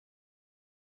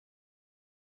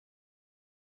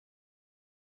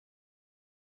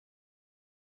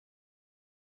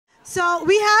So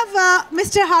we have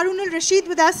Mr. Harun Al-Rashid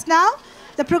with us now,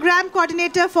 the Program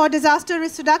Coordinator for Disaster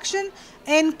Risk Reduction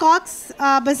in Cox's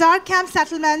Bazar Camp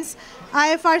Settlements,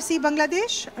 IFRC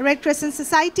Bangladesh, Red Crescent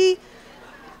Society,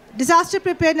 Disaster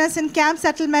Preparedness in Camp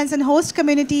Settlements and Host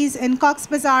Communities in Cox's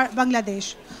Bazar,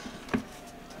 Bangladesh.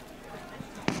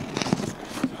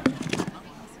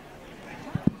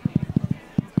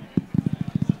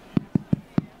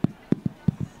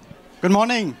 Good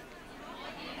morning.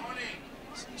 Good morning.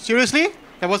 Seriously?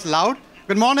 That was loud.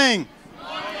 Good morning. Good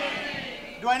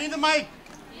morning. Do I need the mic?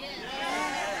 Yes.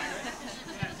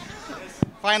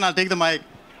 Fine, I'll take the mic.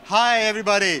 Hi,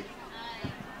 everybody.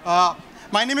 Hi.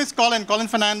 My name is Colin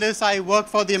Fernandez. I work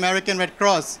for the American Red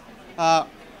Cross.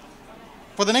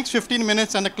 For the next 15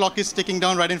 minutes, and the clock is ticking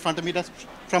down right in front of me. That's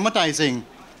traumatizing.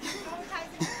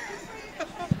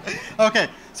 Okay,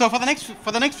 so for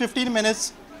the next 15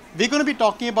 minutes, we're going to be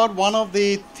talking about one of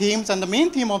the themes and the main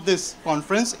theme of this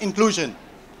conference, inclusion.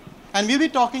 And we'll be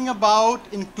talking about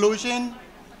inclusion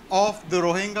of the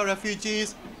Rohingya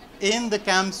refugees in the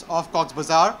camps of Cox's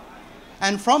Bazar.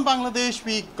 And from Bangladesh,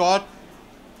 we got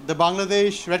the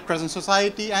Bangladesh Red Crescent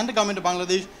Society and the government of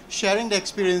Bangladesh sharing their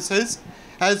experiences,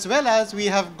 as well as we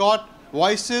have got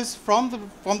voices from the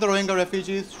Rohingya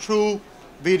refugees through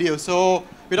video. So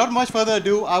without much further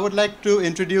ado, I would like to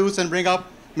introduce and bring up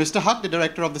Mr. Huck, the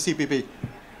director of the CPP.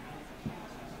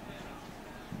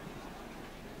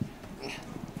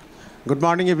 Good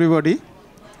morning, everybody.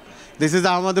 This is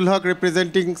Ahmadul Huq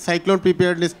representing Cyclone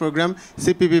Preparedness Program,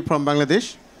 CPP from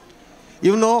Bangladesh.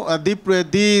 You know,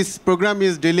 this program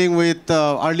is dealing with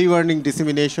early warning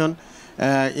dissemination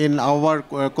in our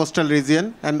coastal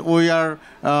region, and we are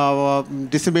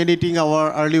disseminating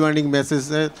our early warning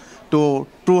messages to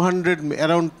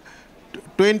around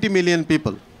 20 million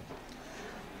people.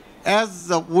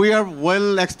 As we are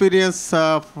well experienced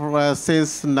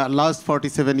since last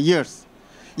 47 years,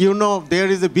 you know there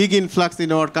is a big influx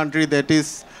in our country that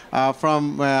is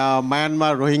from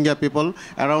Myanmar Rohingya people.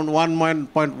 Around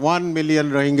 1.1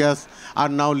 million Rohingyas are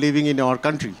now living in our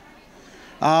country.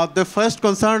 The first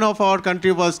concern of our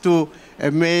country was to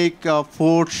make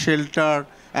food, shelter,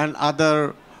 and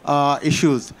other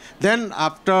issues. Then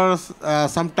after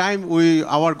some time,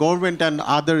 our government and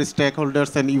other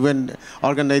stakeholders and even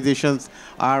organizations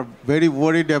are very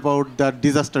worried about the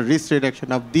disaster risk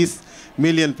reduction of these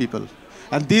million people.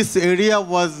 And this area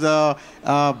was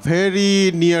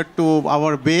very near to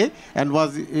our bay and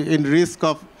was in risk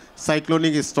of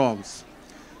cyclonic storms.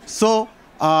 So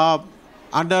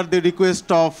under the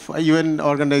request of UN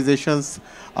organizations,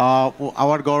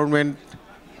 our government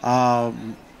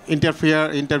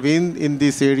intervened in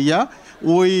this area.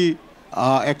 We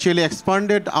actually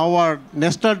expanded our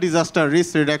national disaster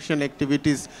risk reduction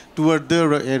activities toward the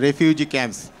refugee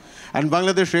camps. And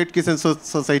Bangladesh Red Crescent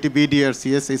Society,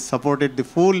 BDRCS, is supported the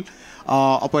full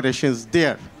operations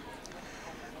there.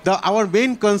 Our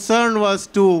main concern was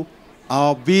to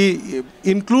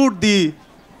include the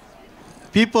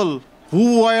people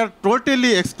who were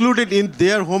totally excluded in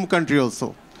their home country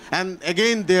also. And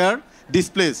again, they are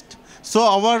displaced. So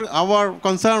our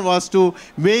concern was to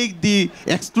make the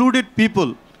excluded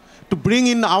people to bring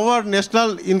in our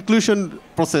national inclusion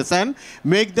process and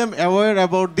make them aware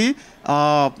about the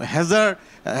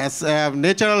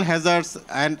natural hazards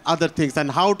and other things and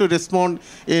how to respond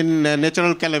in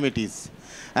natural calamities.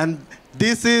 And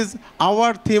this is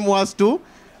our theme was to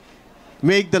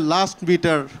make the last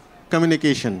meter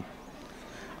communication.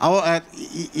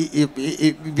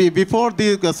 Before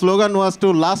the slogan was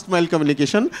to last mile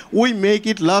communication, we make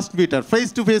it last meter,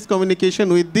 face-to-face communication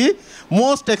with the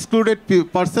most excluded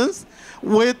persons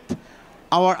with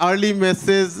our early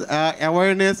message,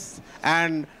 awareness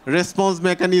and response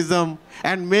mechanism,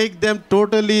 and make them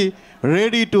totally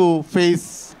ready to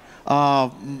face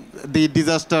the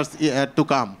disasters to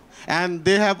come. And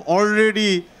they have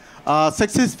already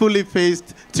successfully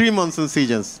faced 3 monsoon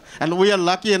seasons. And we are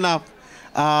lucky enough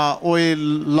we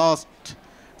lost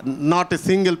not a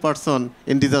single person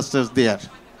in disasters there.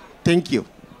 Thank you.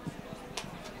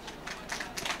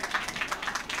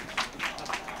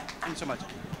 Thanks so much.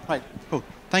 Right. Cool.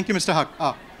 Thank you, Mr.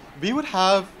 Huck.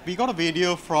 We got a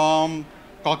video from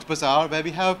Cox's Bazar where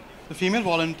we have the female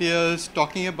volunteers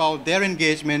talking about their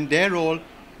engagement, their role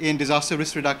in disaster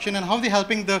risk reduction, and how they're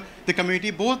helping the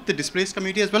community, both the displaced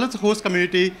community as well as the host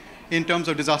community, in terms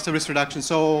of disaster risk reduction.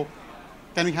 So,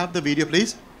 can we have the video,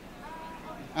 please?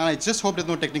 And I just hope there's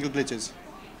no technical glitches.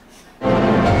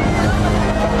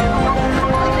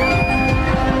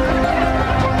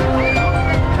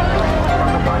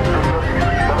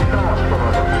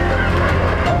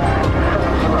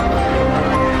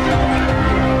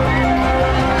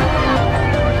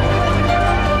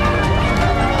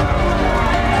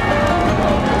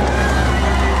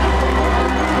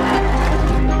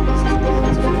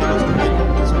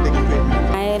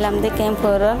 Camp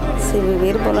for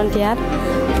civil volunteer.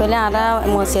 Ara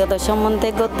Mosio to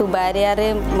Shamonte go to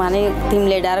barrier, money, team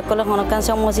leader, Colonocan,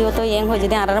 Mosio to Yang, who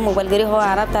did Ara mobile giri ho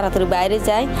Ara Taraturi Barry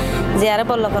Jai, the Arab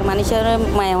local manager,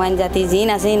 my one that is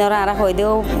in as in Ara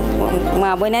Hoido,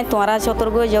 Mabone, Tora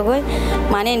Shotorgo Jogo,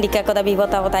 money in the Kakota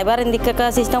Bivota, Tiber in the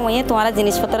Kaka system, when Tora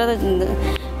Zinis Potter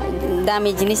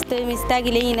damage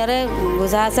Mistagili in a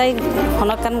Guzasa,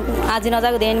 Honokan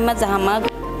Azinoza, the Enima Zahama.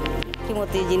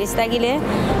 জিনিস থাকিলে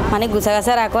মানে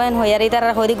গুছাগাছা রাখো N হইয়ারি তার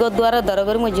হরি গদ দুয়ার দর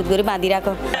করে মজুদ করে বাঁধি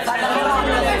রাখো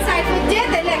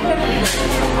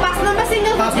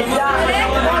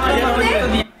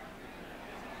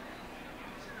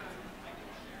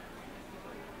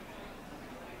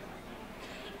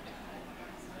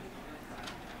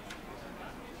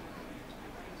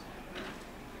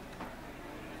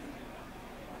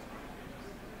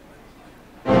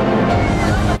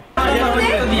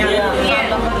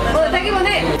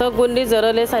तो गुंडी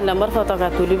जरले साइड नंबर फटका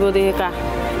तुलिबो देका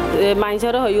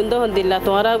माइनसर हयुंद हंदिल्ला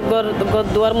तोरा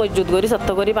गद्वार मस्जिद गरी सत्त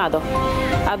गरी बादो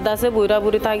आदासे बुरा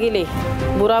बुरी तागिले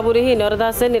बुरा बुरी हिनर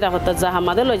दासे निरापत्ता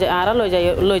जाहामादे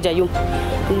लय जायु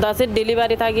दासे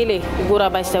डेलिभारी तागिले बुरा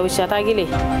बाइसा उसा तागिले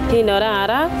हिनर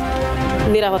आरा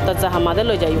निरापत्ता जाहामादे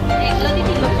लय जायु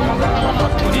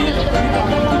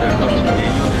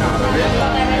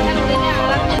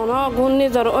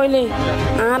ঘূর্ণিঝড় ওইলে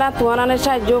আরা তোয়ারানে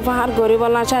সাহায্য উপহার করিব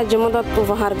না সাহায্য মদত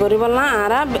উপহার করিব না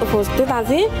আরা উপস্থিত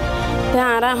আছি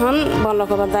আরা হন বন্ধ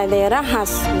খবর যাই দে এরা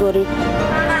হাস গরিব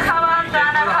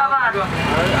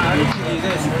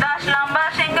 10 নম্বর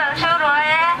সিঙ্গেল শুরু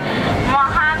হয়ে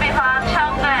মহাবিপদ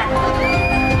সঙ্গে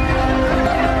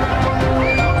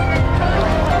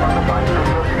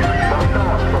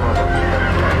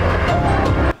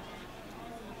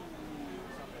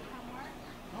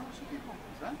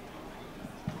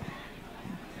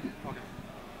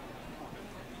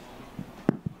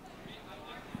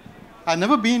I've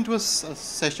never been to a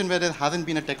session where there hasn't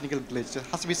been a technical glitch. There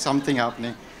has to be something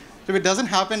happening. So if it doesn't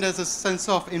happen, there's a sense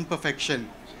of imperfection.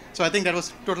 So I think that was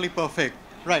totally perfect.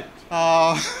 Right.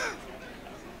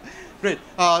 Great.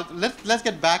 Let's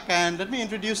get back and let me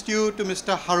introduce you to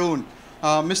Mr. Harun.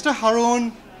 Mr. Harun,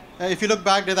 if you look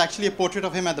back, there's actually a portrait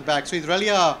of him at the back. So he's really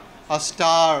a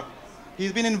star.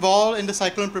 He's been involved in the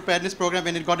Cyclone Preparedness Program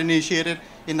when it got initiated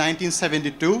in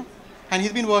 1972. And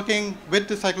he's been working with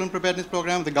the Cyclone Preparedness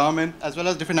Program, the government, as well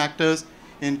as different actors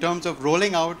in terms of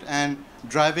rolling out and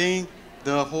driving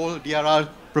the whole DRR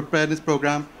preparedness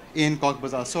program in Cox's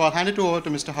Bazar. So I'll hand it over to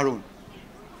Mr. Harun.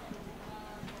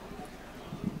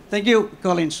 Thank you,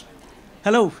 Collins.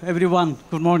 Hello, everyone.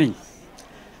 Good morning.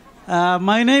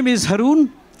 My name is Harun.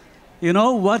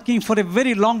 Working for a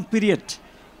very long period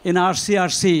in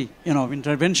RCRC,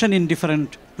 intervention in different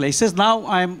places. Now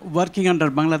I'm working under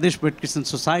Bangladesh Red Crescent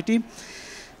Society.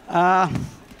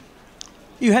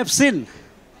 You have seen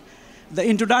the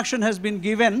introduction has been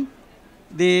given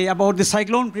about the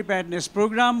Cyclone Preparedness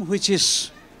Program, which is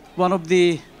one of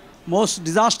the most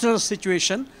disastrous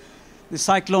situation the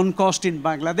cyclone caused in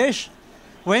Bangladesh.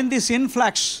 When this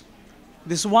influx,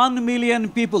 this 1 million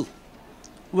people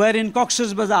were in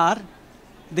Cox's Bazar,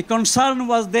 the concern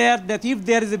was there that if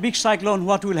there is a big cyclone,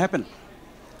 what will happen?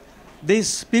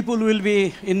 These people will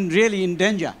be really in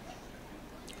danger.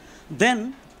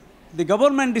 Then the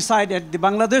government decided, the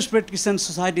Bangladesh Red Crescent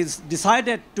Society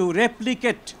decided to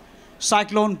replicate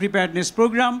Cyclone Preparedness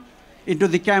Program into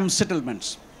the camp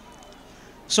settlements.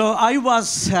 So I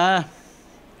was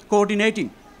coordinating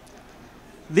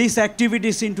these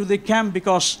activities into the camp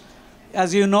because,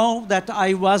 as you know, that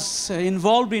I was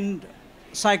involved in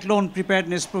Cyclone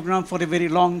Preparedness Program for a very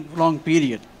long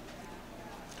period.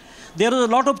 There were a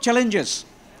lot of challenges.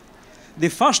 The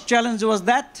first challenge was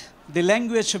that the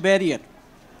language barrier.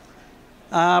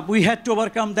 We had to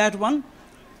overcome that one.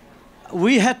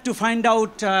 We had to find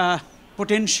out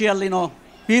potential,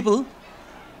 people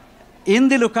in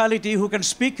the locality who can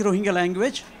speak Rohingya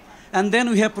language, and then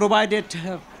we have provided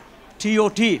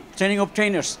TOT, training of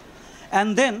trainers,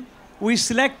 and then we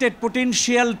selected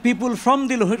potential people from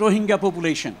the Rohingya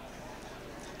population,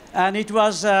 and it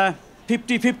was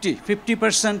 50-50,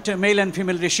 50% male and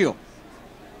female ratio.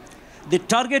 The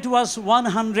target was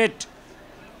 100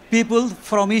 people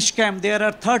from each camp. There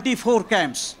are 34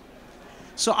 camps.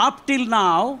 So up till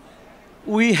now,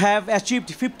 we have achieved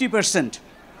 50%.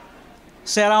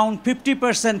 So around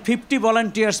 50%, 50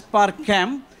 volunteers per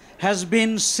camp has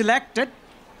been selected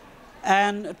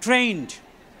and trained.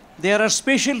 There are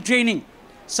special training,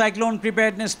 Cyclone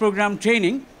Preparedness Program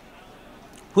training,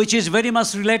 which is very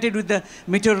much related with the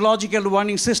meteorological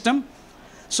warning system.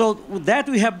 So that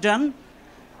we have done,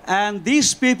 and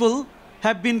these people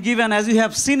have been given, as you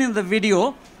have seen in the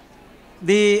video,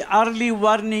 the early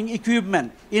warning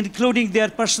equipment, including their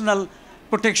personal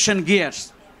protection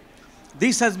gears.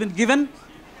 This has been given,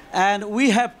 and we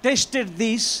have tested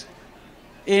these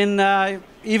in,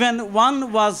 even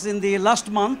one was in the last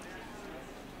month.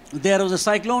 There was a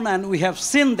cyclone, and we have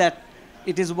seen that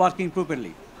it is working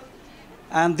properly.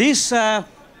 And this, the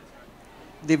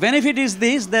benefit is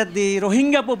this, that the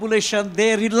Rohingya population,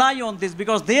 they rely on this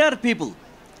because their people,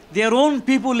 their own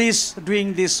people is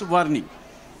doing this warning.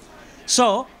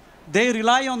 So they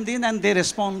rely on this and they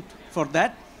respond for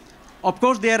that. Of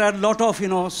course, there are a lot of,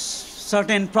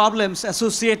 certain problems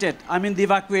associated. I mean, the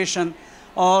evacuation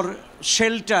or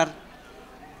shelter,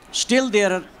 still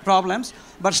there are problems,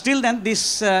 but still then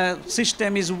this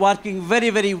system is working very,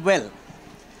 very well.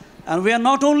 And we are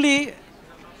not only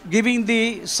giving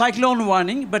the cyclone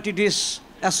warning, but it is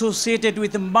associated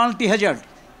with a multi-hazard,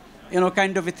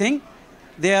 kind of a thing.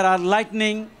 There are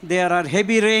lightning, there are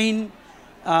heavy rain,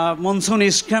 monsoon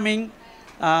is coming,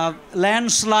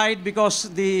 landslide, because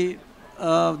the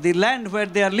land where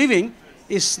they are living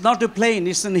is not a plain,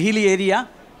 it's an hilly area.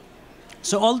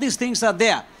 So all these things are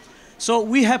there. So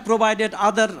we have provided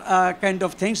other kind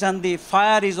of things, and the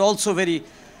fire is also very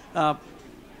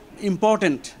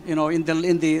important, in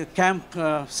the camp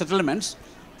settlements.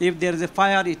 If there is a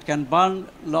fire, it can burn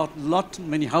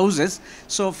many houses.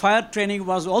 So fire training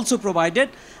was also provided,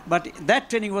 but that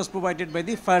training was provided by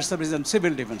the fire service and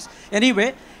civil defense.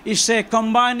 Anyway, it's a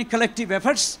combined collective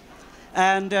efforts,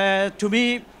 and to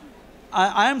me,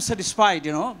 I am satisfied,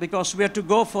 because we have to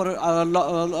go for a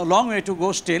long way to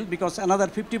go still, because another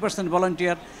 50%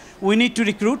 volunteer, we need to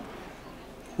recruit,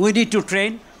 we need to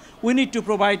train, we need to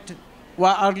provide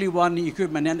early warning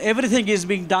equipment, and everything is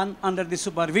being done under the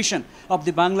supervision of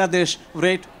the Bangladesh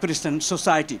Red Crescent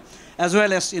Society, as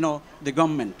well as, the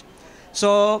government.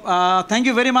 So thank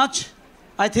you very much.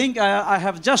 I think I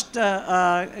have just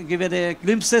given a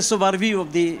glimpses overview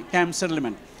of the camp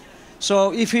settlement.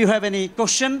 So if you have any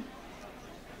question,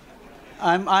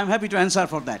 I'm happy to answer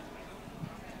for that.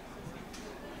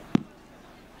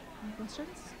 Any questions?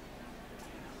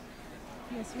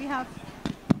 Yes, we have.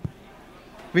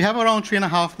 We have around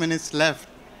 3.5 minutes left.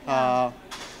 We are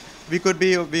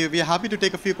happy to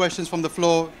take a few questions from the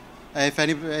floor. If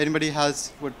anybody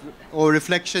has or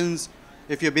reflections,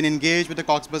 if you've been engaged with the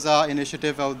Cox's Bazar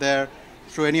initiative out there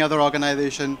through any other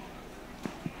organization.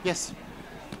 Yes.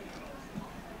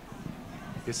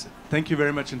 Yes, thank you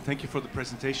very much, and thank you for the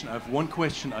presentation. I have one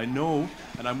question. I know,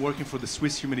 and I'm working for the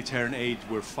Swiss Humanitarian Aid,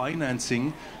 we're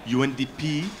financing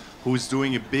UNDP, who is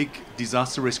doing a big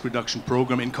disaster risk reduction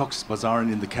program in Cox's Bazar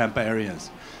and in the camp areas.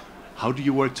 How do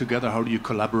you work together? How do you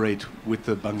collaborate with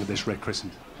the Bangladesh Red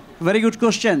Crescent? Very good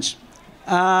questions.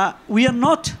 We are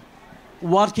not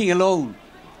working alone.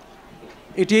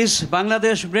 It is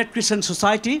Bangladesh Red Crescent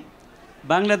Society,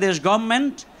 Bangladesh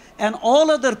government, and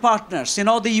all other partners. The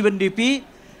UNDP,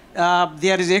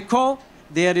 there is ECHO,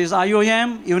 there is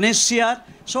IOM, UNHCR.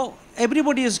 So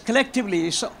everybody is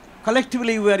collectively,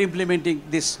 we are implementing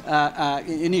this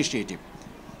initiative.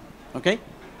 Okay?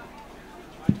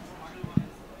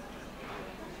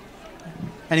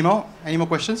 Any more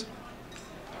questions?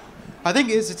 I think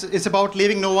it's about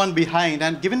leaving no one behind,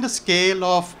 and given the scale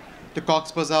of the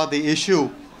Cox's Bazar, the issue,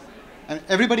 and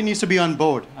everybody needs to be on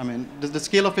board. I mean, the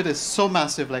scale of it is so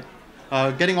massive. Like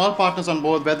getting all partners on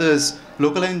board, whether it's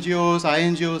local NGOs,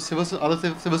 INGOs, other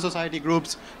civil society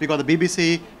groups. We got the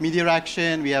BBC, Media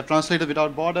Action. We have Translators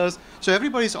Without Borders. So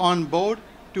everybody's on board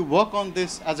to work on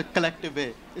this as a collective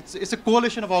way. It's a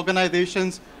coalition of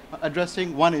organizations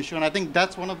addressing one issue, and I think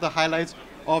that's one of the highlights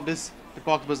of the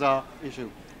Cox's Bazar issue.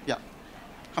 Yeah.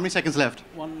 How many seconds left?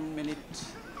 1 minute.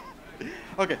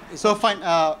 Okay. So fine.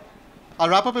 I'll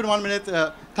wrap up in 1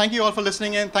 minute. Thank you all for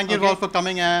listening in. Thank you all for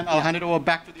coming, and I'll hand it over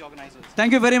back to the organizers.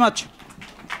 Thank you very much.